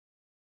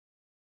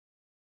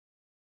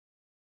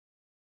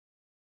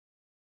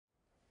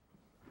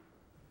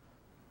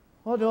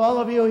Well, to all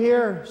of you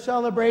here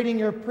celebrating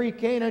your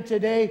pre-Cana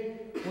today,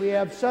 we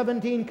have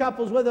 17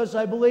 couples with us.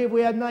 I believe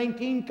we had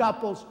 19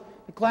 couples.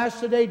 The class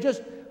today,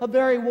 just a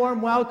very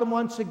warm welcome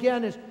once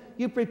again as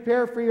you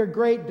prepare for your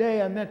great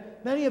day. I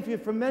met many of you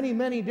from many,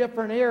 many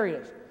different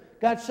areas.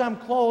 Got some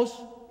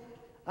close,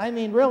 I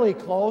mean really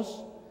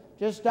close,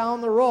 just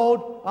down the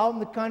road, out in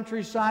the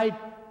countryside.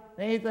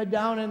 Nathan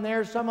down in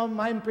there, some of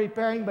them I'm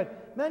preparing,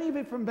 but many of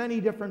you from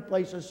many different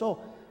places.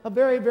 So a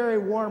very, very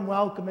warm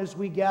welcome as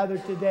we gather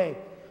today.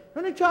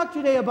 I'm going to talk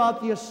today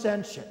about the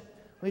Ascension.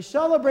 We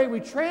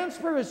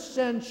transfer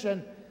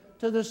Ascension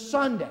to the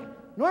Sunday.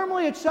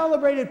 Normally it's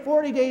celebrated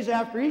 40 days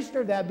after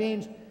Easter. That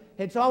means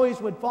it's always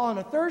would fall on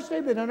a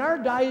Thursday, but in our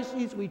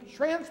diocese we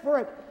transfer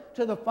it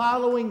to the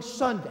following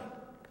Sunday.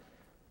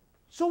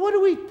 So what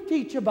do we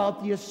teach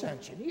about the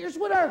Ascension? Here's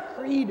what our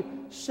creed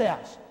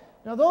says.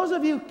 Now those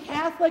of you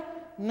Catholic,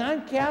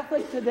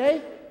 non-Catholic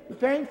today,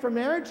 preparing for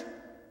marriage,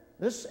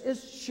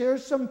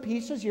 shares some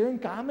pieces here in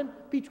common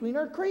between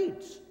our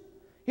creeds.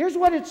 Here's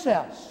what it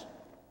says.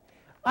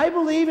 I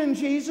believe in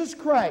Jesus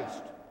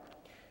Christ,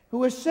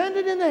 who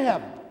ascended into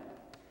heaven,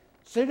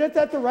 sitteth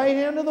at the right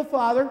hand of the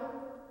Father.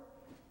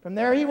 From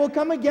there he will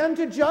come again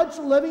to judge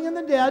the living and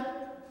the dead,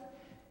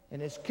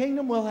 and his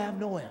kingdom will have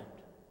no end.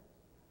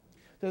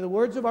 They're the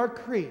words of our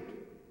creed.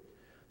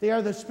 They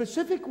are the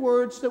specific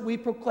words that we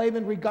proclaim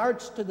in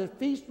regards to the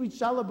feast we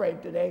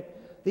celebrate today,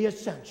 the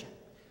Ascension.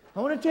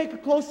 I want to take a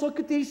close look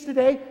at these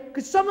today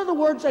because some of the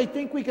words I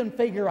think we can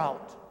figure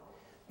out.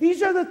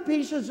 These are the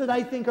pieces that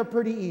I think are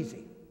pretty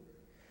easy.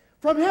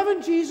 From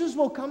heaven, Jesus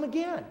will come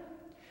again.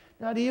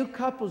 Now, to you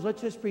couples,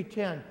 let's just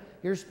pretend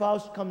your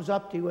spouse comes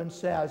up to you and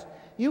says,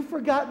 you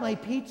forgot my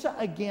pizza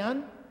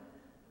again?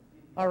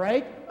 All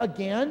right,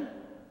 again?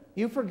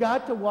 You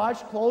forgot to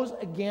wash clothes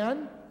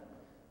again?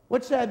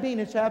 What's that mean?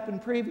 It's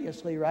happened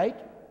previously, right?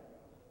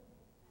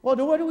 Well,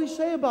 what do we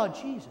say about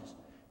Jesus?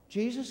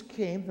 Jesus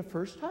came the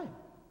first time.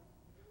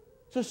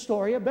 It's a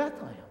story of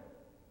Bethlehem.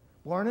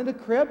 Born in a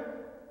crib,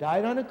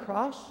 died on a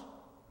cross,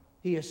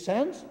 he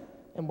ascends,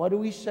 and what do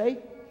we say?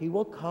 He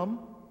will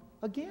come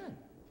again.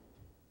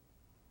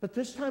 But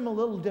this time a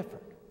little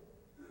different.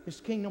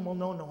 His kingdom will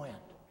know no end.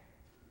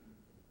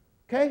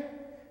 Okay?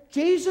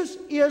 Jesus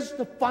is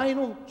the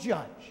final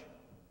judge.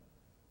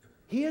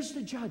 He is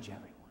the judge,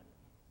 everyone.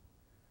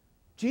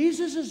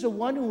 Jesus is the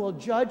one who will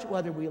judge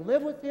whether we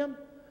live with him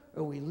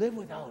or we live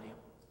without him.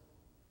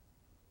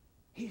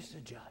 He's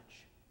the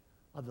judge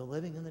of the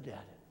living and the dead.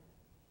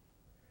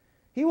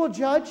 He will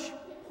judge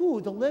who?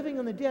 The living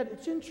and the dead.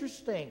 It's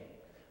interesting.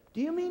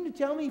 Do you mean to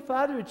tell me,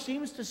 Father, it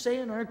seems to say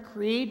in our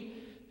creed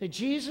that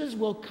Jesus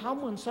will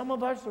come when some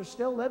of us are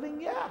still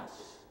living? Yes.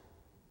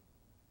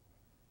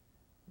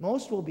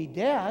 Most will be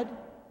dead,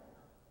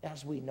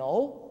 as we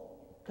know,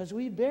 because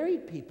we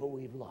buried people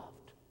we've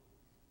loved.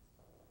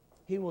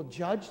 He will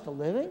judge the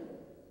living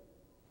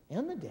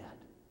and the dead.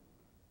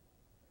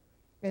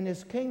 And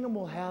his kingdom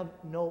will have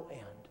no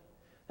end.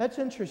 That's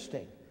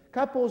interesting.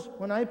 Couples,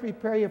 when I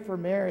prepare you for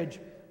marriage,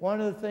 one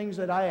of the things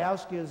that I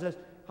ask you is this: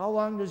 how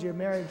long does your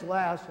marriage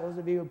last? Those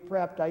of you who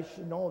prepped, I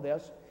should know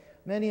this.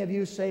 Many of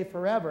you say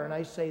forever, and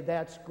I say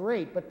that's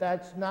great, but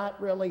that's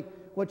not really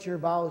what your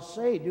vows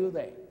say, do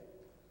they?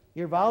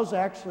 Your vows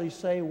actually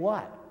say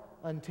what?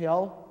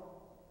 Until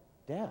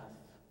death.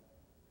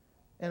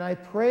 And I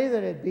pray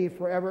that it be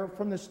forever.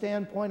 From the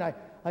standpoint,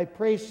 I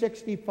pray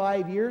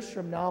 65 years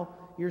from now,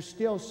 you're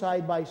still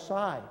side by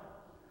side.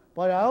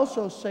 But I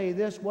also say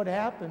this: what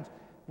happens?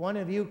 One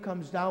of you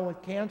comes down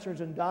with cancers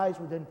and dies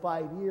within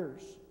 5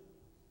 years.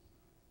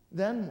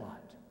 Then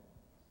what?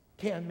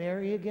 Can't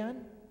marry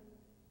again?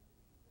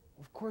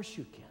 Of course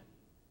you can.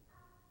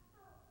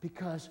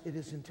 Because it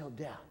is until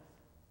death.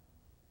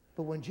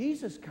 But when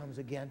Jesus comes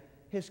again,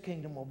 his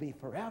kingdom will be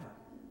forever.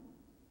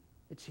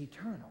 It's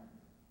eternal.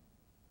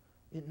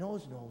 It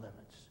knows no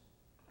limits.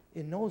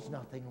 It knows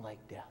nothing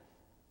like death.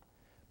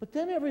 But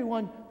then,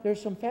 everyone,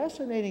 there's some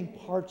fascinating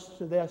parts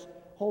to this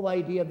whole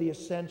idea of the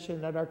ascension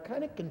that are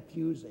kind of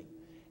confusing.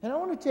 And I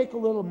want to take a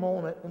little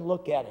moment and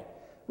look at it.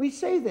 We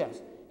say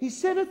this: he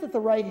sitteth at the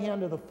right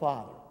hand of the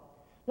Father.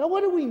 Now, what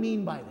do we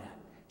mean by that?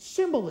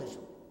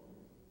 Symbolism.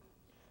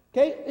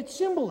 Okay? It's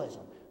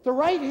symbolism. The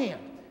right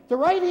hand. The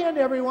right hand,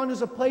 everyone,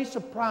 is a place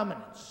of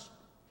prominence.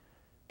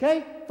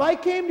 Okay? If I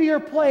came to your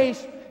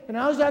place and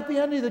I was at the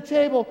end of the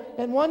table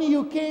and one of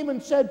you came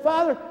and said,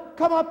 Father,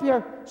 come up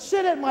here,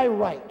 sit at my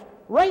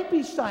right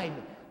beside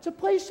me. It's a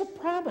place of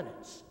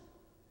prominence.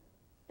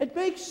 It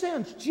makes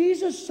sense.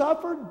 Jesus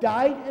suffered,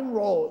 died, and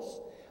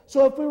rose.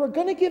 So if we were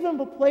going to give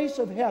him a place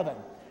of heaven,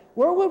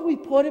 where would we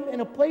put him? In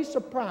a place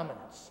of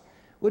prominence.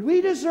 Would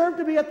we deserve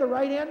to be at the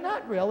right hand?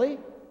 Not really.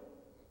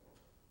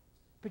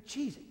 But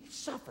Jesus, he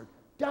suffered,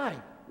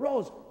 died,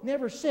 rose,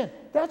 never sinned.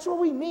 That's what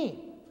we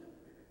mean.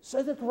 So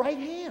at the right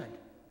hand,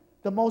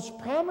 the most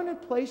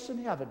prominent place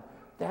in heaven,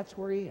 that's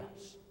where he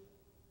is.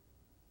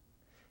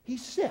 He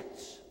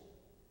sits.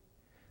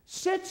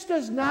 Sits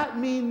does not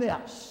mean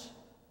this: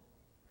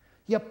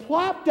 you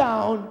plop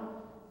down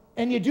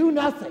and you do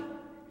nothing.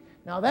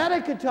 Now that I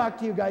could talk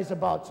to you guys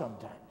about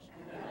sometimes.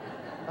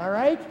 All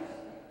right?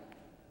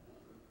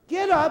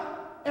 Get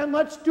up and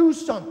let's do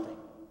something.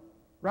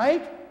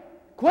 Right?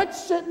 Quit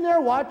sitting there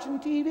watching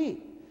TV.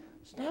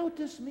 It's not what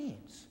this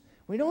means.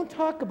 We don't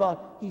talk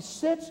about he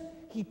sits,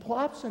 he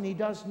plops, and he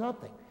does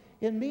nothing.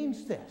 It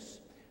means this.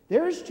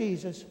 There's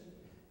Jesus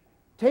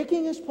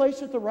taking his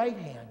place at the right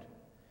hand,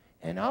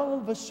 and all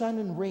of a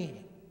sudden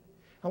reigning.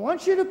 I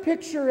want you to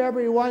picture,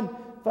 everyone,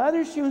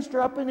 Father Schuster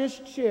up in his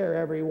chair,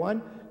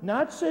 everyone,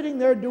 not sitting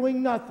there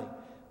doing nothing,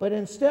 but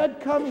instead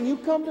coming, you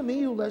come to me,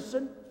 you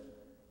listen.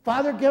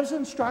 Father gives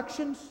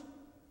instructions.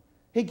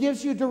 He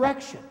gives you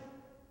direction.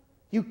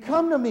 You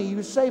come to me,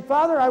 you say,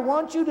 Father, I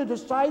want you to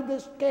decide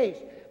this case.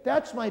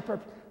 That's my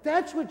purpose.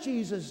 That's what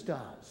Jesus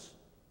does.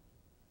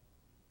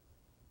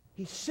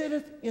 He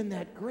sitteth in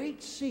that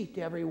great seat,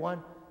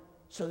 everyone,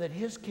 so that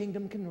his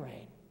kingdom can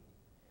reign.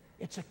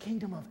 It's a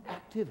kingdom of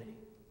activity.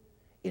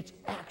 It's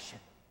action.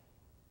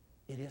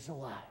 It is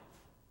alive.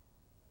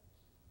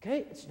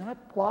 Okay? It's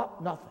not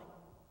plop, nothing.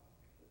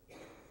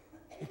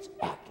 It's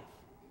active.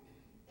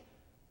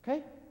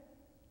 Okay?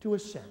 To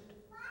ascend.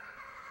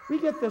 We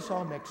get this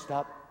all mixed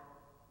up.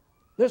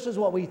 This is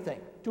what we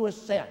think. To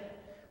ascend.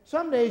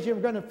 Some days you're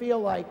going to feel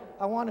like,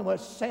 I want to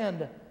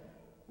ascend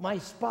my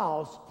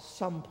spouse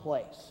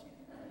someplace.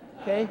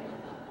 Okay?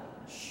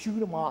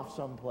 Shoot him off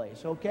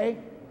someplace. Okay?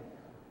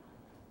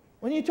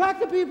 When you talk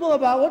to people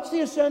about what's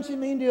the ascension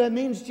mean to you, it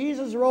means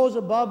Jesus rose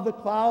above the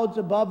clouds,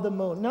 above the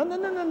moon. No, no,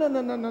 no, no, no,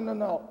 no, no, no, no,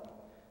 no.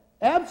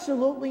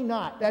 Absolutely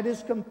not. That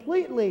is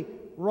completely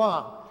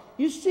wrong.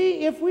 You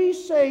see, if we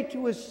say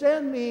to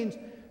ascend means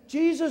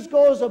Jesus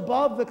goes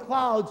above the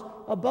clouds,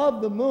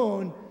 above the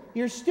moon,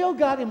 you've still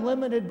got him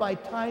limited by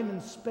time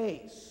and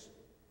space.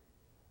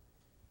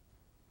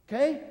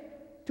 Okay?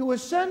 To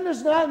ascend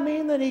does not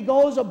mean that he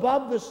goes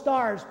above the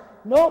stars.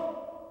 Nope.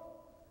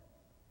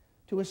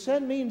 To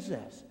ascend means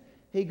this.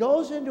 He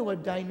goes into a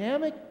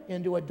dynamic,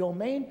 into a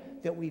domain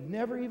that we've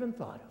never even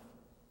thought of.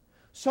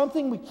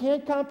 Something we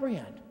can't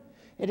comprehend.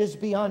 It is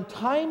beyond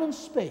time and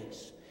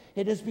space.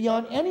 It is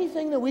beyond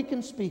anything that we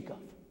can speak of.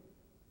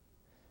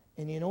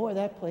 And you know where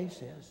that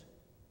place is?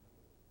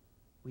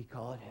 We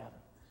call it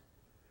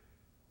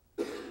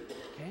heaven.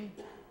 Okay?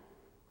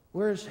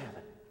 Where is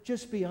heaven?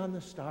 Just beyond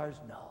the stars?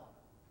 No.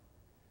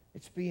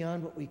 It's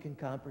beyond what we can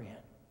comprehend.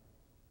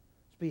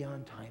 It's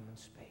beyond time and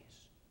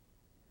space.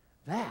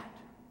 That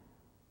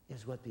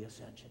is what the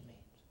ascension means.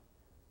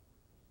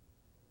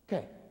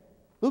 Okay,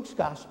 Luke's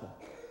gospel.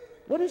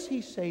 What does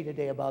he say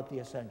today about the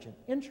ascension?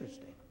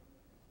 Interesting.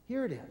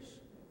 Here it is.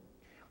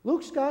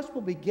 Luke's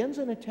gospel begins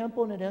in a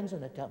temple and it ends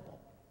in a temple.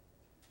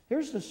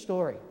 Here's the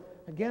story.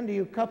 Again, to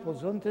you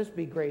couples, wouldn't this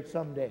be great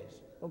some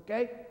days?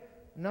 Okay?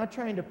 I'm not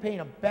trying to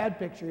paint a bad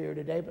picture here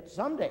today, but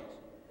some days.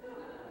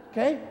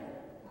 Okay?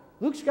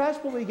 Luke's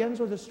gospel begins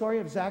with the story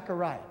of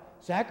Zechariah.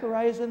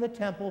 Zechariah is in the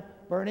temple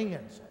burning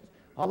incense.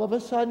 All of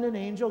a sudden, an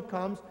angel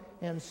comes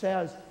and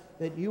says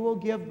that you will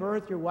give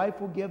birth, your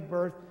wife will give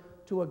birth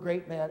to a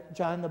great man,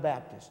 John the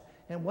Baptist.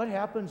 And what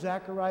happens?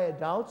 Zechariah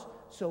doubts.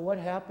 So what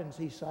happens?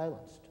 He's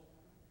silenced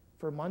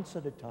for months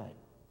at a time.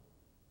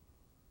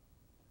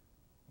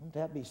 Wouldn't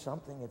that be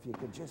something if you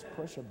could just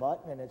push a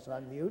button and it's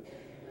on mute?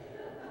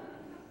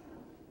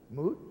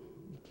 Mute?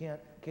 You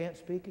can't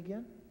speak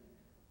again?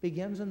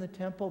 Begins in the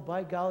temple.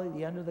 By golly,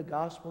 the end of the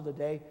gospel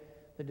today,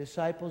 the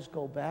disciples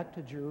go back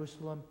to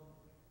Jerusalem.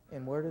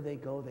 And where do they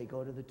go? They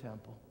go to the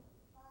temple.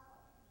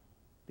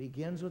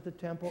 Begins with the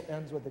temple,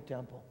 ends with the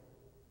temple.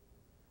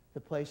 The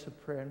place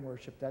of prayer and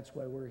worship. That's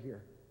why we're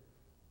here.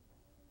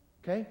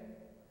 Okay?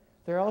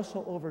 They're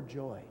also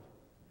overjoyed.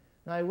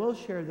 Now, I will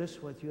share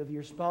this with you. If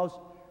your spouse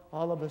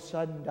all of a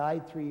sudden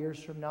died 3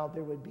 years from now,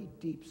 there would be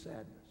deep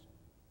sadness,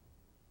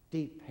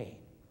 deep pain.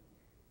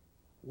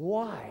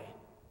 Why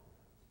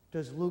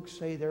does Luke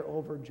say they're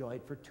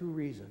overjoyed? For two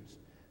reasons.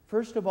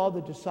 First of all,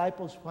 the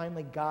disciples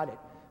finally got it.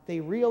 They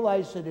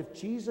realized that if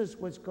Jesus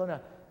was going to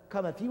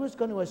come, if he was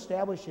going to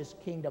establish his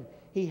kingdom,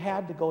 he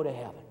had to go to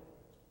heaven.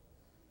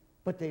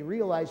 But they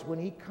realized when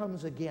he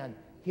comes again,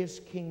 his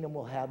kingdom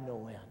will have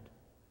no end.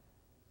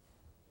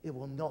 It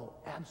will know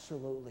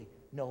absolutely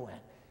no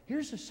end.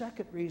 Here's the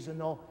second reason,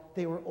 though,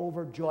 they were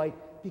overjoyed,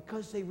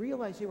 because they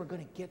realized they were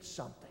going to get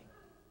something.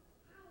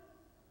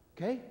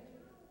 Okay?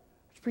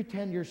 Let's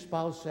pretend your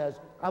spouse says,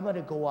 I'm going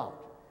to go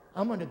out.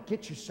 I'm going to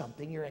get you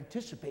something. You're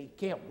anticipating.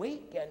 Can't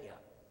wait, can you?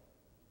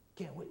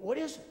 Can't wait. What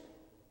is it?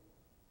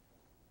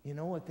 You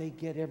know what they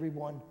get,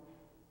 everyone?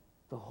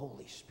 The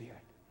Holy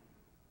Spirit.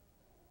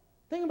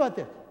 Think about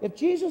this. If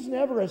Jesus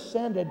never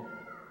ascended,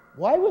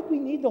 why would we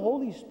need the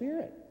Holy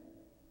Spirit?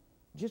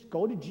 Just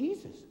go to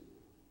Jesus.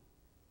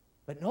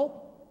 But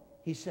nope.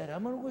 He said,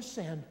 I'm going to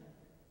ascend,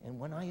 and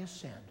when I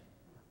ascend,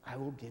 I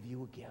will give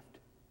you a gift.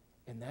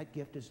 And that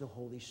gift is the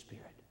Holy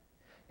Spirit.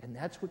 And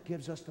that's what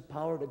gives us the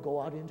power to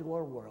go out into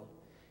our world,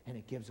 and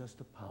it gives us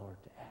the power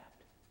to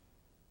act.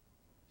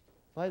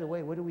 By the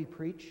way, what do we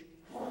preach?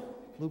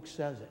 Luke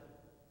says it.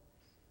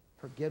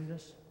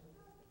 Forgiveness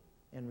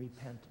and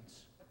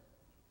repentance.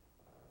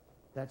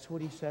 That's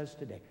what he says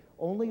today.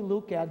 Only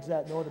Luke adds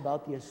that note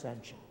about the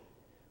ascension.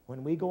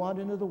 When we go out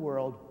into the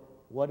world,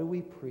 what do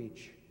we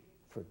preach?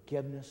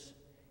 Forgiveness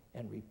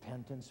and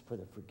repentance for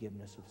the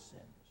forgiveness of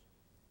sins.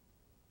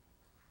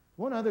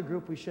 One other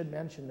group we should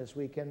mention this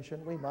weekend,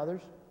 shouldn't we,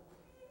 mothers?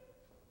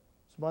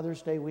 It's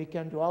Mother's Day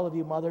weekend. To all of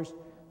you mothers,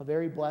 a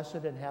very blessed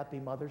and happy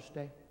Mother's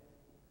Day.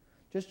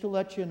 Just to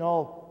let you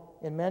know,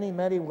 in many,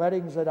 many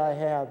weddings that I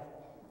have,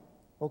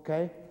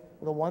 okay,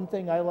 the one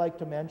thing I like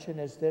to mention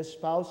is this: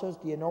 spouses,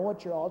 do you know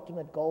what your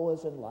ultimate goal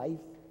is in life?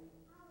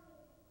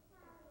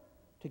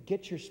 To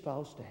get your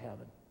spouse to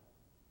heaven.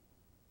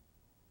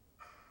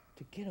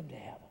 To get them to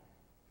heaven.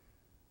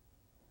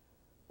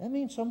 That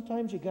means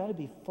sometimes you got to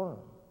be firm.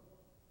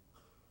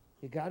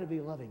 You got to be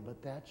loving,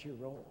 but that's your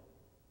role.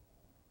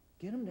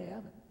 Get them to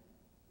heaven.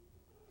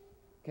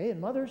 Okay,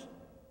 and mothers,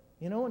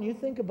 you know, when you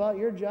think about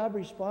your job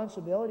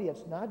responsibility,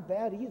 it's not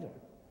bad either.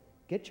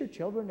 Get your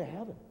children to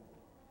heaven.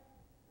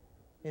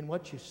 In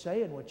what you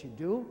say and what you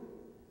do,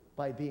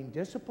 by being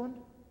disciplined,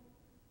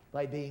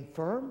 by being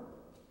firm,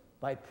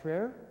 by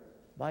prayer,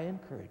 by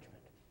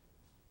encouragement.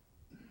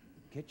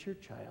 Get your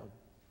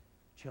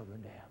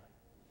children to heaven.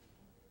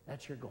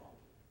 That's your goal.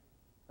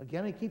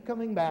 Again, I keep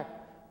coming back.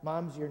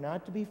 Moms, you're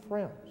not to be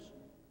friends.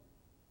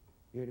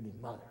 You're to be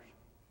mothers.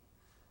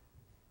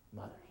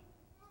 Mothers.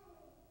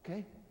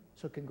 Okay?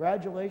 So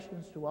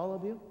congratulations to all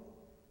of you.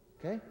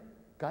 Okay?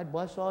 God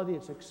bless all of you.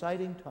 It's an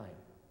exciting time.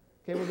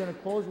 Okay, we're going to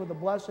close with a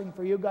blessing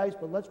for you guys,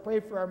 but let's pray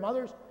for our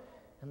mothers.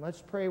 And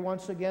let's pray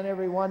once again,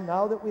 everyone,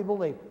 now that we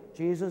believe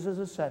Jesus is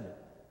ascended.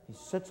 He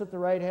sits at the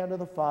right hand of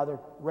the Father,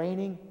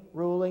 reigning,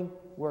 ruling,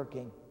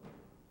 working.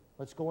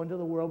 Let's go into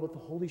the world with the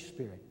Holy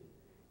Spirit,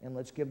 and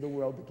let's give the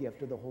world the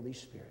gift of the Holy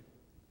Spirit.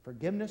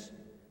 Forgiveness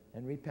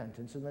and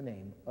repentance in the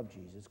name of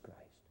Jesus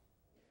Christ.